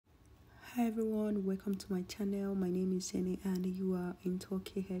Hi everyone, welcome to my channel. My name is Jenny and you are in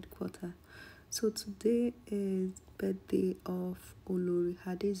Turkey headquarters. So today is birthday of Olori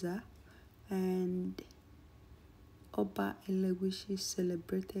Hadiza and Oba Elegushi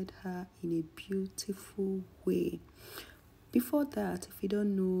celebrated her in a beautiful way. Before that, if you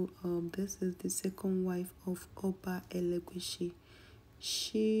don't know, this is the second wife of Oba Elegushi.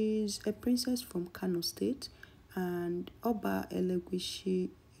 She's a princess from Kano State, and Oba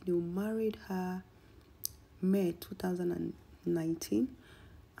Elegushi, married her May 2019,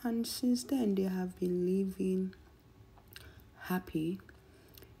 and since then they have been living happy.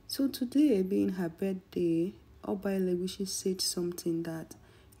 So today, being her birthday, Oba Elegushi said something that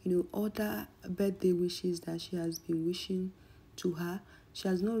other birthday wishes that she has been wishing to her, she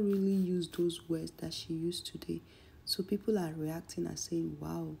has not really used those words that she used today. So people are reacting and saying,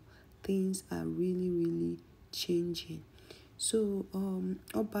 wow, things are really changing. So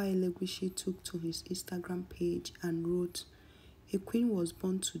Oba Elegushi took to his Instagram page and wrote, "A queen was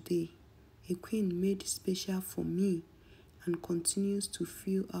born today, a queen made special for me and continues to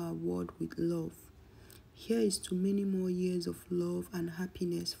fill our world with love. Here is to many more years of love and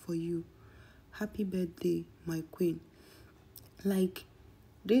happiness for you. Happy birthday, my queen." Like,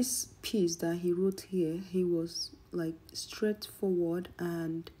 this piece that he wrote here, he was like straightforward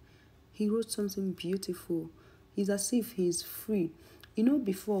and he wrote something beautiful. It's as if he's free.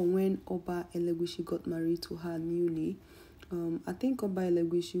 Before, when Oba Elegushi got married to her newly, I think Oba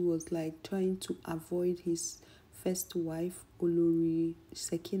Elegushi was like trying to avoid his first wife, Olori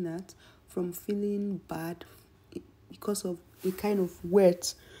Sekinat, from feeling bad because of the kind of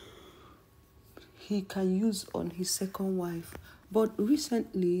words he can use on his second wife. But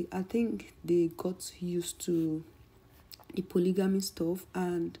recently, I think they got used to the polygamy stuff,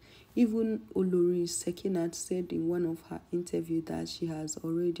 and even Olori Sekinat said in one of her interviews that she has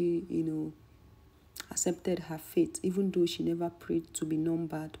already, accepted her fate, even though she never prayed to be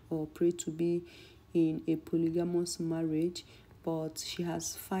numbered or prayed to be in a polygamous marriage, but she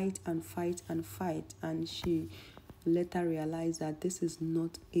has fight, and she later realized that this is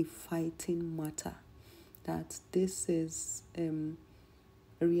not a fighting matter, that this is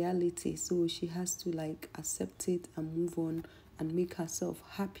reality. So she has to like accept it and move on and make herself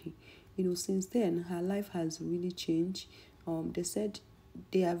happy. Since then her life has really changed. They said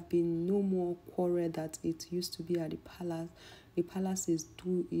there have been no more quarrel that it used to be at the palace. The palace is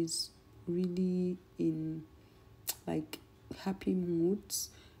really in like happy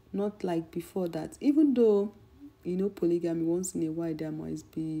moods, not like before that. Even though polygamy, once in a while there must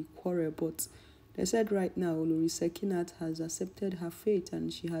be quarrel, but they said right now Olori Sekinat has accepted her fate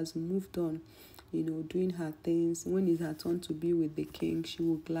and she has moved on, doing her things. When it's her turn to be with the king, she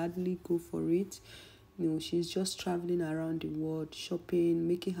will gladly go for it. She's just traveling around the world, shopping,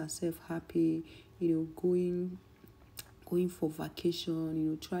 making herself happy, going for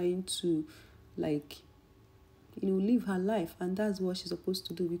vacation, trying to like live her life, and that's what she's supposed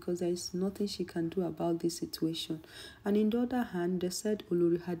to do because there is nothing she can do about this situation. And in the other hand, they said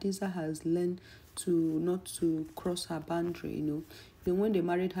Olori Hadiza has learned to not to cross her boundary. When they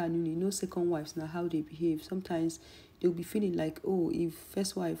married her, second wives now how they behave. Sometimes they'll be feeling like, oh, if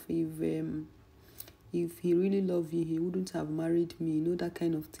first wife, if he really loved you, he wouldn't have married me, that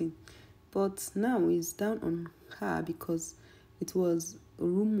kind of thing. But now it's down on her because it was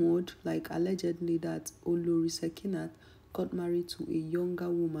rumored, like allegedly, that Olori Sekinat got married to a younger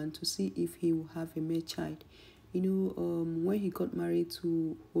woman to see if he will have a male child. When he got married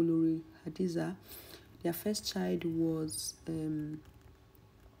to Olori Hadiza, their first child was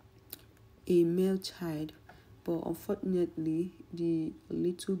a male child, but unfortunately the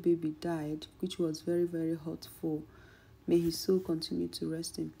little baby died, which was very hurtful. May his soul continue to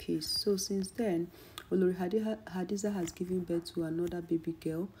rest in peace. So since then, Olori Hadiza has given birth to another baby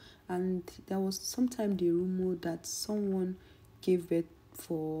girl, and there was sometime the rumor that someone gave birth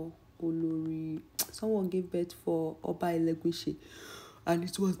for Oba Elegushi, and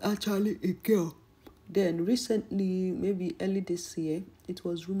it was actually a girl. Then recently, maybe early this year, it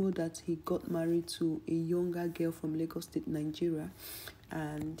was rumored that he got married to a younger girl from Lagos State, Nigeria,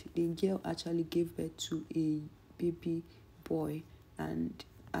 and the girl actually gave birth to a baby boy. And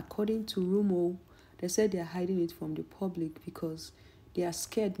according to rumor, they said they are hiding it from the public because they are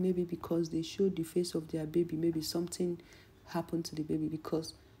scared, maybe because they showed the face of their baby, maybe something happened to the baby,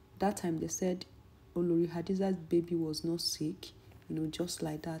 because that time they said Olori Hadiza's baby was not sick, just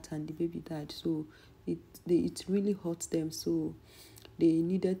like that, and the baby died. So it really hurt them. So they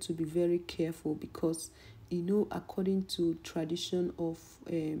needed to be very careful because according to tradition of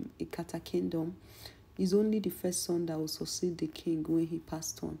Ikata kingdom, is only the first son that will succeed the king when he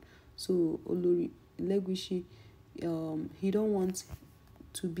passed on. So Olori Elegushi, he don't want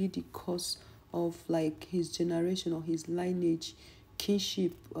to be the cause of like his generation or his lineage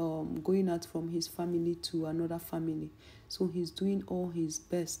kinship going out from his family to another family. So he's doing all his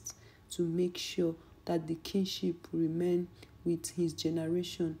best to make sure that the kinship remain with his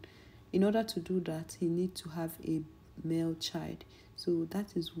generation. In order to do that, he needs to have a male child. So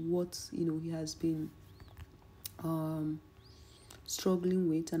that is what he has been struggling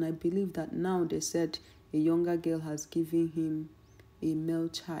with, and I believe that now they said a younger girl has given him a male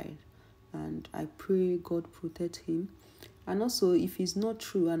child, and I pray God protect him. And also, if it's not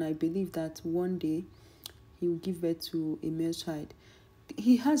true, and I believe that one day he will give birth to a male child,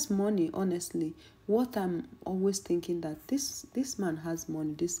 he has money. Honestly, what I'm always thinking, that this man has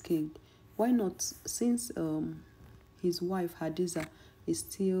money, this king. Why not, since his wife Hadiza is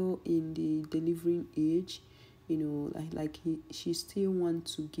still in the delivering age, she still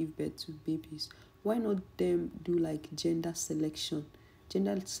wants to give birth to babies. Why not them do like gender selection?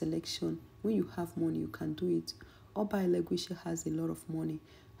 Gender selection. When you have money, you can do it. Oba Elegushi has a lot of money.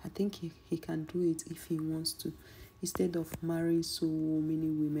 I think he can do it if he wants to, instead of marrying so many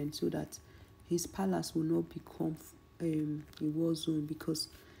women, so that his palace will not become a war zone. Because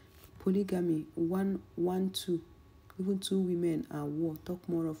polygamy, two, even two women are war. Talk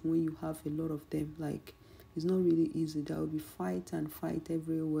more of when you have a lot of them. Like, it's not really easy. There will be fight and fight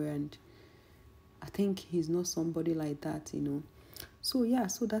everywhere, and I think he's not somebody like that. So yeah,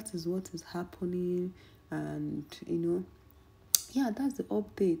 so that is what is happening, and yeah, that's the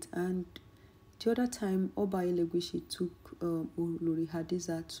update. And the other time, Oba Elegushi took Olori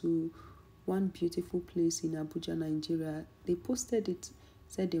Hadiza to one beautiful place in Abuja, Nigeria. They posted it,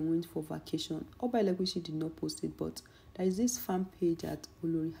 said they went for vacation. Oba Elegushi did not post it, but there is this fan page that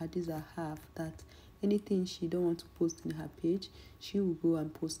Olori Hadiza have, that anything she don't want to post in her page, she will go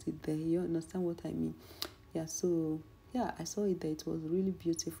and post it there. You understand what I mean? Yeah, so yeah, I saw it there. It was really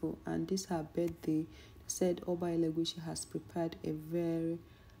beautiful. And this her birthday. They said Oba Elegushi has prepared a very,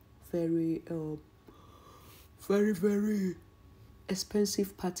 very, very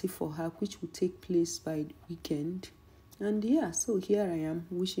expensive party for her, which will take place by the weekend. And yeah, so here I am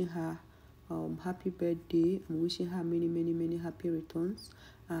wishing her happy birthday. I'm wishing her many, many, many happy returns.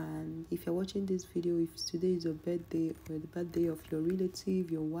 And if you're watching this video, if today is your birthday or the birthday of your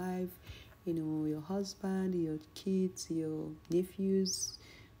relative, your wife, your husband, your kids, your nephews,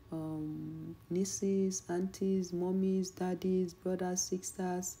 nieces, aunties, mommies, daddies, brothers,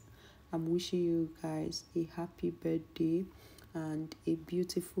 sisters, I'm wishing you guys a happy birthday and a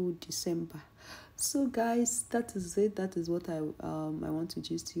beautiful December. So guys, that is it. That is what I want to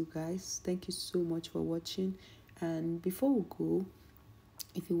gist to you guys. Thank you so much for watching. And before we go,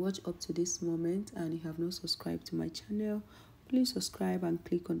 if you watch up to this moment and you have not subscribed to my channel, please subscribe and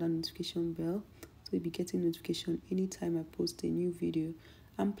click on that notification bell, so you'll be getting notification anytime I post a new video.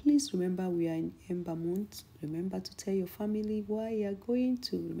 And please remember, we are in Ember month. Remember to tell your family why you are going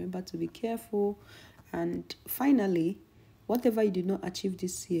to. Remember to be careful. And finally, whatever you did not achieve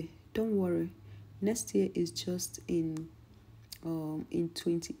this year, don't worry. Next year is just in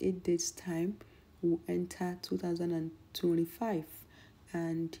 28 days time. We'll enter 2025,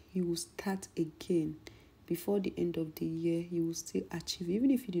 and you will start again. Before the end of the year, you will still achieve. Even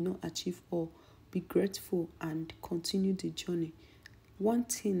if you did not achieve all, be grateful and continue the journey. One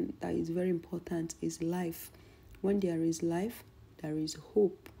thing that is very important is life. When there is life, there is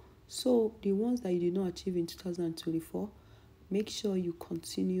hope. So the ones that you did not achieve in 2024, make sure you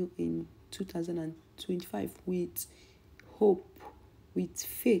continue in 2025 with hope, with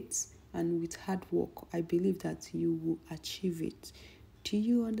faith, and with hard work. I believe that you will achieve it. Do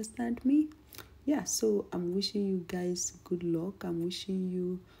you understand me? Yeah, so I'm wishing you guys good luck. I'm wishing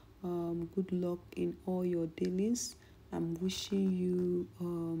you good luck in all your dealings. I'm wishing you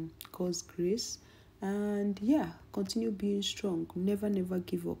God's grace. And yeah, continue being strong. Never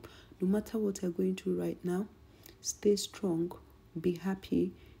give up. No matter what you're going through right now, stay strong, be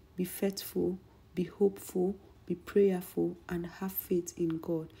happy, be faithful, be hopeful, be prayerful, and have faith in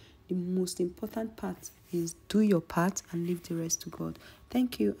God. The most important part is do your part and leave the rest to God.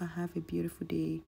 Thank you and have a beautiful day.